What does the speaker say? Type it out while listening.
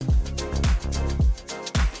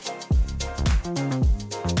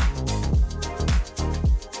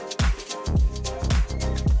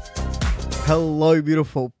Hello,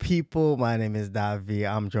 beautiful people. My name is Davi.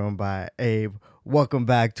 I'm joined by Abe. Welcome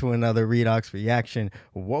back to another Redox Reaction.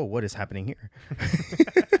 Whoa, what is happening here?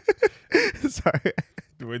 Sorry.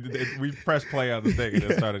 We pressed play on the thing and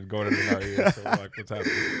it started going in our ears. So we're like, what's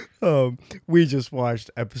happening? We just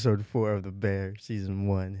watched episode 4 of The Bear, season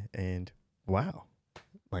 1, and wow.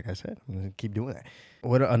 Like I said, I'm going to keep doing that.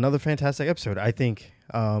 What another fantastic episode. I think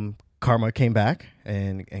Karma came back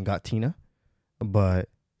and got Tina, but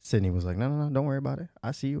Sydney was like, no, don't worry about it.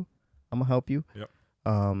 I see you. I'm going to help you. Yep.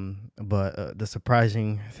 But the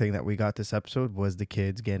surprising thing that we got this episode was the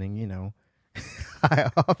kids getting, high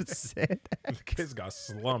off Xanax. The kids got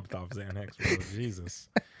slumped off Xanax, bro. Jesus.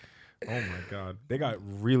 Oh, my God. They got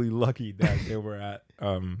really lucky that they were at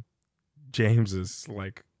James's,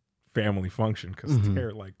 like, family function because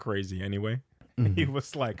they're, like, crazy anyway. He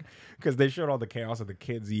was like, because they showed all the chaos of the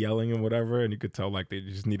kids yelling and whatever, and you could tell like they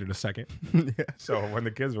just needed a second. Yeah. So when the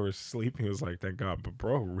kids were asleep, he was like, "Thank God." But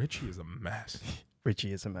bro, Richie is a mess.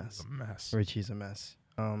 Richie is a mess. Richie's a mess.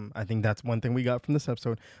 I think that's one thing we got from this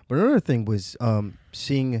episode. But another thing was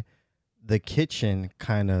seeing the kitchen,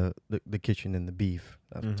 kind of the kitchen and the beef.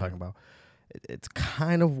 That's what I'm talking about. It's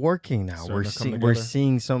kind of working now. We're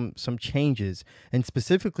seeing some changes, and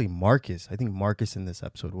specifically Marcus. I think Marcus in this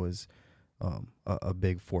episode was a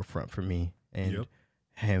big forefront for me, and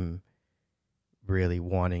him really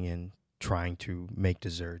wanting and trying to make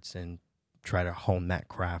desserts and try to hone that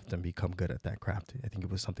craft and become good at that craft. I think it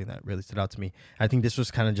was something that really stood out to me. I think this was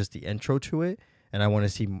kind of just the intro to it, and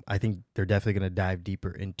I think they're definitely going to dive deeper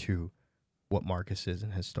into what Marcus is in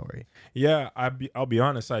his story. Yeah, I'll be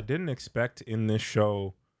honest, I didn't expect in this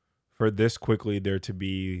show for this quickly there to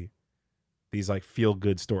be these like feel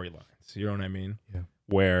good storylines. You know what I mean? Yeah.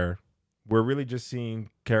 Where we're really just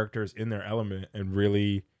seeing characters in their element and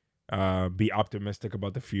really be optimistic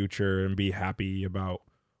about the future and be happy about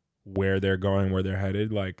where they're going, where they're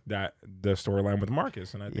headed, like that, the storyline with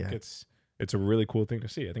Marcus. And I think it's a really cool thing to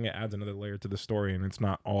see. I think it adds another layer to the story, and it's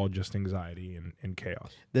not all just anxiety and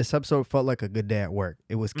chaos. This episode felt like a good day at work.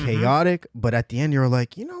 It was chaotic, but at the end, you were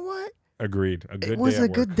like, you know what? Agreed. It was a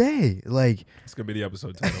good day. Like, it's gonna be the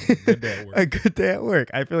episode title. Good day at work. A good day at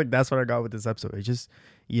work. I feel like that's what I got with this episode. It just,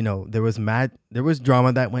 there was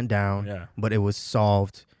drama that went down, but it was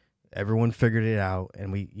solved. Everyone figured it out,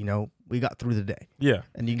 and we got through the day. Yeah.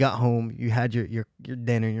 And you got home, you had your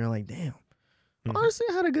dinner, and you're like, damn. Honestly,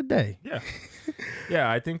 I had a good day. Yeah.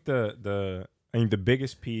 Yeah, I think the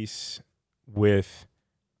biggest piece with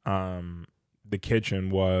the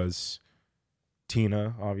kitchen was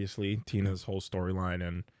Tina, obviously. Tina's whole storyline,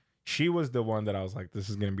 and she was the one that I was like, this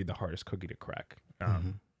is going to be the hardest cookie to crack.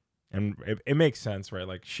 And it makes sense, right?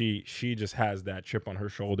 Like she just has that chip on her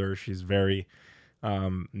shoulder. She's very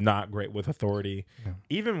not great with authority. Yeah.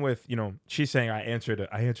 Even with, she's saying I answer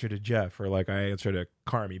to Jeff, or like I answer to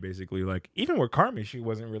Carmi, basically. Like even with Carmi, she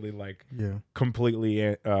wasn't really like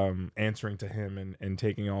completely answering to him and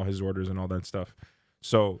taking all his orders and all that stuff.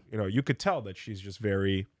 So, you could tell that she's just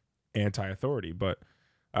very anti-authority, but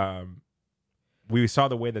we saw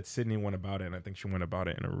the way that Sydney went about it, and I think she went about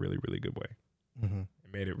it in a really, really good way.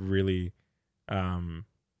 It made it really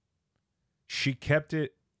she kept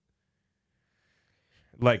it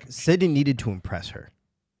like Sydney needed to impress her.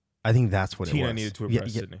 I think that's what Tina it was. Needed to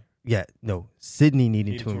impress Sydney. Yeah, no. Sydney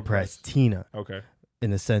needed to impress Tina. Okay.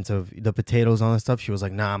 In the sense of the potatoes on the stuff, she was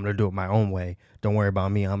like, nah, I'm going to do it my own way. Don't worry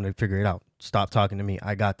about me. I'm going to figure it out. Stop talking to me.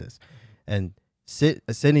 I got this. And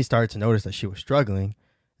Sydney started to notice that she was struggling.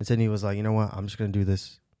 And Sydney was like, you know what? I'm just going to do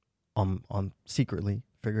this on secretly,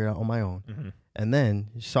 figure it out on my own. And then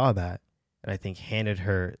she saw that, and I think handed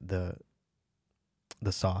her the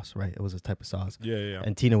sauce, right? It was a type of sauce. Yeah.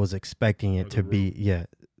 And Tina was expecting it to be,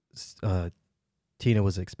 Tina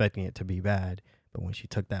was expecting it to be bad. But when she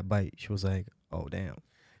took that bite, she was like, oh, damn.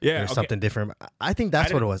 Yeah, there's something different. I think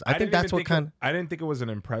that's what it was. I think that's what kind of... I didn't think it was an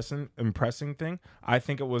impressing thing. I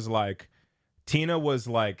think it was like Tina was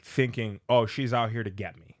like thinking, oh, she's out here to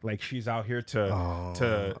get me. Like she's out here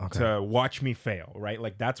to watch me fail, right?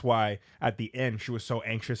 Like that's why at the end she was so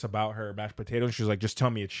anxious about her mashed potatoes. She was like, just tell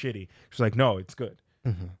me it's shitty. She's like, no, it's good,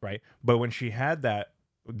 right? But when she had that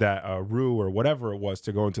roux or whatever it was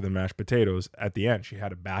to go into the mashed potatoes at the end, she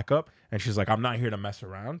had a backup, and she's like, I'm not here to mess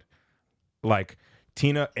around. Like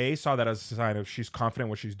Tina A saw that as a sign of she's confident in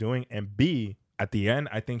what she's doing, and B at the end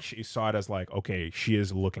I think she saw it as like, okay, she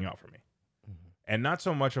is looking out for me, and not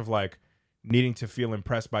so much of like needing to feel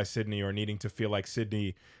impressed by Sydney or needing to feel like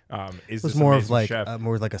Sydney is this more of amazing like chef.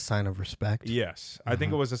 More like a sign of respect. Yes, I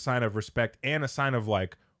think it was a sign of respect and a sign of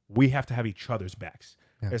like we have to have each other's backs.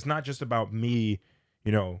 It's not just about me,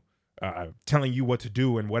 telling you what to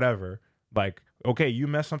do and whatever. Like, okay, you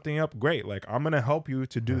messed something up, great. Like, I'm gonna help you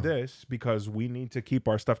to do this because we need to keep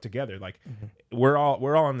our stuff together. Like, we're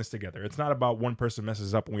all in this together. It's not about one person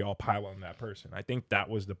messes up and we all pile on that person. I think that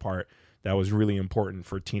was the part that was really important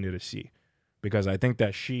for Tina to see, because I think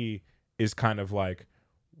that she is kind of like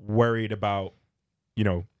worried about, you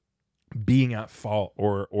know, being at fault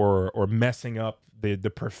or messing up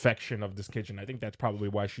the perfection of this kitchen. I think that's probably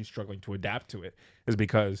why she's struggling to adapt to it, is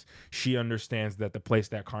because she understands that the place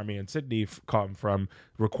that Carmy and Sydney come from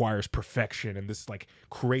requires perfection and this like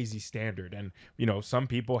crazy standard. And, you know, some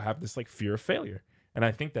people have this like fear of failure. And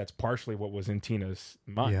I think that's partially what was in Tina's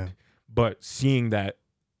mind. Yeah. But seeing that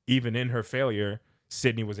even in her failure,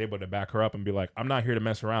 Sydney was able to back her up and be like, I'm not here to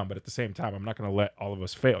mess around, but at the same time, I'm not going to let all of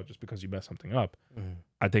us fail just because you mess something up.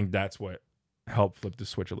 I think that's what helped flip the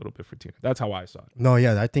switch a little bit for Tina. That's how I saw it. No,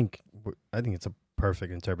 yeah, I think it's a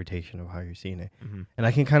perfect interpretation of how you're seeing it. And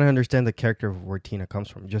I can kind of understand the character of where Tina comes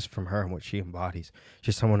from, just from her and what she embodies.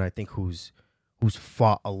 She's someone I think who's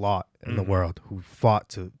fought a lot in the world, who fought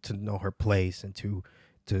to know her place and to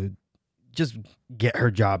just get her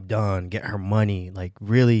job done, get her money, like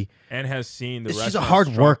really. And has seen the she's a hard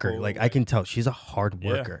worker. Like I can tell she's a hard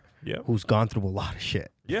worker who's gone through a lot of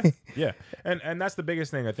shit. Yeah. And that's the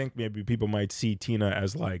biggest thing. I think maybe people might see Tina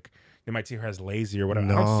as like, they might see her as lazy or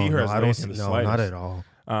whatever. I don't see her as lazy in the slightest. Not at all.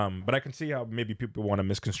 But I can see how maybe people want to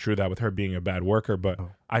misconstrue that with her being a bad worker. But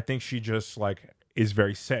I think she just like is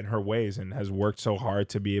very set in her ways and has worked so hard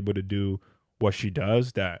to be able to do what she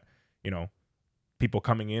does that, you know, people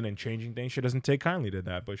coming in and changing things, she doesn't take kindly to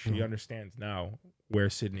that, but she understands now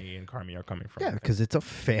where Sydney and Carmy are coming from. Yeah, because it's a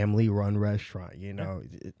family-run restaurant, you know.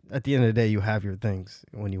 At the end of the day, you have your things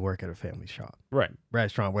when you work at a family shop. Right.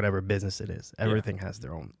 Restaurant, whatever business it is. Everything has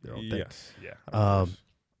their own thing. Yes, yeah.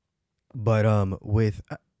 But with...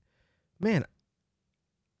 man,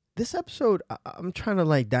 this episode, I'm trying to,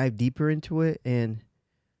 like, dive deeper into it, and...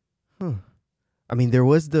 I mean, there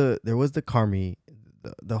was the Carmy...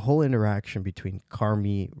 The whole interaction between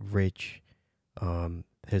Carmy, Rich,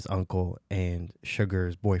 his uncle, and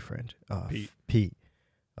Sugar's boyfriend, Pete.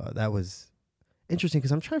 That was interesting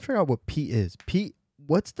because I'm trying to figure out what Pete is. Pete,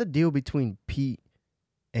 what's the deal between Pete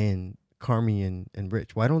and Carmy and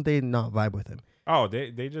Rich? Why don't they not vibe with him? Oh,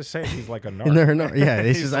 they just say he's like a nerd. No, yeah,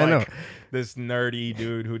 it's just like, I know this nerdy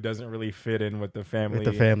dude who doesn't really fit in with the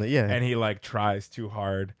family. Yeah, and he like tries too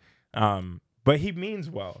hard. But he means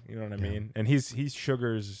well, you know what I mean? And he's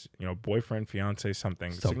Sugar's, you know, boyfriend, fiance,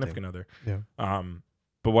 something, significant other. Yeah.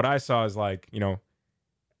 But what I saw is like, you know,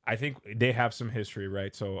 I think they have some history,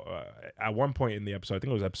 right? So at one point in the episode, I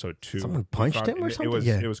think it was episode 2. Someone punched him or something?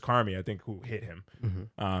 It was Carmy, I think, who hit him.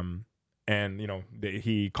 And, you know,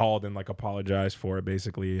 he called and like apologized for it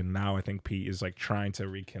basically. And now I think Pete is like trying to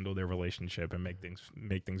rekindle their relationship and make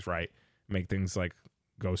things right, make things like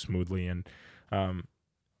go smoothly. And,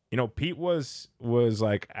 you know, Pete was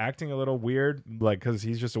like acting a little weird, like, because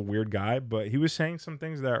he's just a weird guy, but he was saying some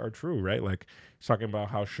things that are true, right? Like he's talking about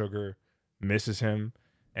how Sugar misses him,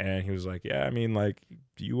 and he was like, yeah, I mean, like,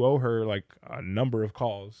 you owe her like a number of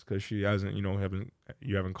calls because she hasn't, you know,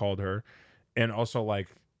 you haven't called her, and also like,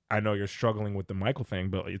 I know you're struggling with the Michael thing,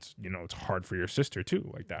 but it's, you know, it's hard for your sister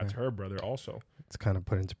too. Like that's her brother also. It's kind of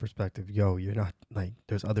put into perspective. Yo, you're not like,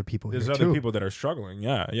 there's other people. There's other people that are struggling.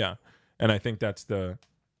 Yeah. And I think that's the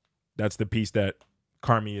piece that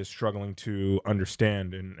Carmy is struggling to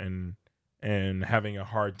understand and having a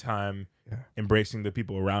hard time embracing the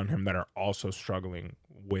people around him that are also struggling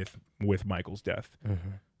with Michael's death.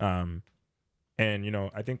 And, you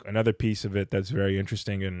know, I think another piece of it that's very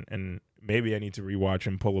interesting, and maybe I need to rewatch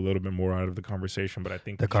and pull a little bit more out of the conversation, but I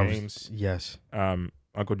think James,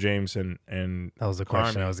 Uncle James and that was the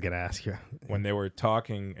question I was going to ask you. When they were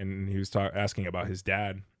talking and he was asking about his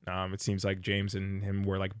dad, it seems like James and him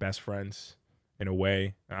were like best friends in a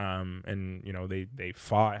way. And, you know, they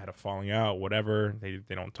fought, had a falling out, whatever. They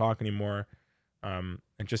don't talk anymore.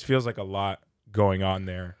 It just feels like a lot going on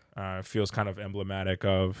there. It feels kind of emblematic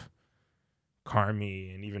of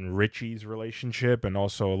Carmy and even Richie's relationship, and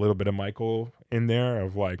also a little bit of Michael in there,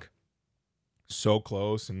 of like so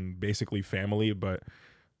close and basically family, but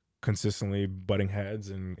consistently butting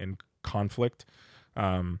heads and conflict.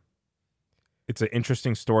 It's an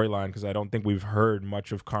interesting storyline because I don't think we've heard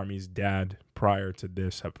much of Carmy's dad prior to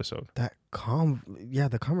this episode. The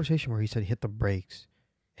conversation where he said he hit the brakes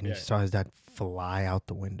and he saw his dad fly out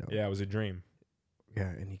the window. Yeah, it was a dream. Yeah,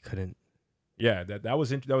 and he couldn't. Yeah, that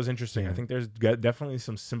was interesting. Yeah. I think there's definitely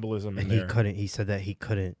some symbolism in there. And he said that he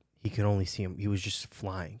couldn't. He could only see him. He was just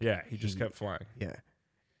flying. Yeah, he just kept flying. Yeah,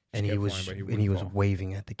 and he was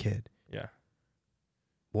waving at the kid. Yeah.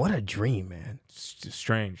 What a dream, man. It's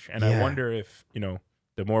strange. And I wonder if, you know,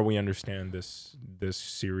 the more we understand this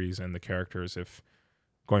series and the characters, if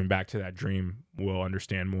going back to that dream, we'll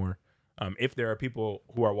understand more. If there are people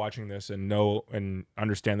who are watching this and know and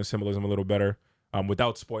understand the symbolism a little better,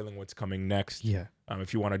 without spoiling what's coming next,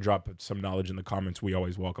 if you want to drop some knowledge in the comments, we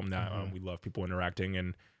always welcome that. We love people interacting,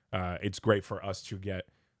 and it's great for us to get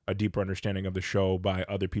a deeper understanding of the show by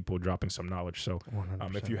other people dropping some knowledge. So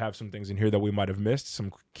if you have some things in here that we might have missed,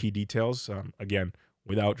 some key details, again,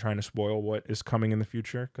 without trying to spoil what is coming in the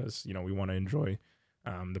future, because we want to enjoy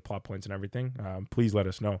the plot points and everything, please let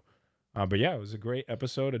us know. But yeah, it was a great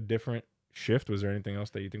episode, a different shift. Was there anything else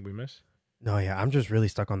that you think we missed? No, I'm just really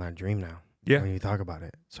stuck on that dream now. Yeah, when you talk about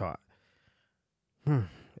it. So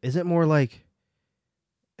is it more like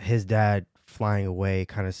his dad flying away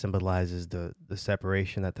kind of symbolizes the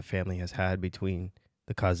separation that the family has had between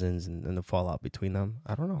the cousins and the fallout between them?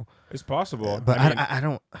 I don't know. It's possible, but I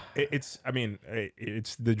don't. It's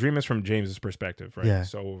the dream is from James's perspective, right? Yeah.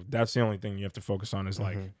 So that's the only thing you have to focus on is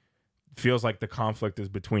like, feels like the conflict is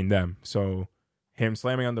between them. So him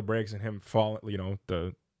slamming on the brakes and him falling,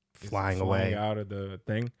 the flying away out of the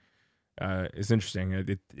thing. It's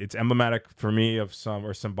interesting. It's emblematic for me of some,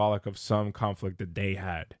 or symbolic of some conflict that they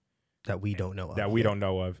had that we don't know of. Don't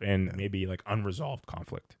know of, and maybe like unresolved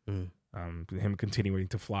conflict. Him continuing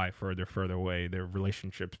to fly further away, their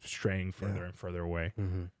relationship straying further and further away.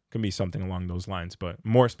 Can be something along those lines, but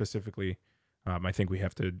more specifically, I think we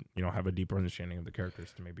have to have a deeper understanding of the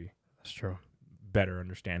characters to maybe that's true better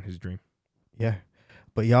understand his dream. Yeah,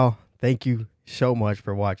 but y'all, thank you so much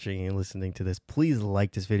for watching and listening to this. Please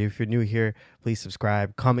like this video. If you're new here, please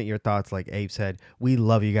subscribe, comment your thoughts like Abe said. We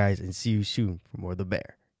love you guys and see you soon for more of The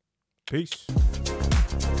Bear. Peace.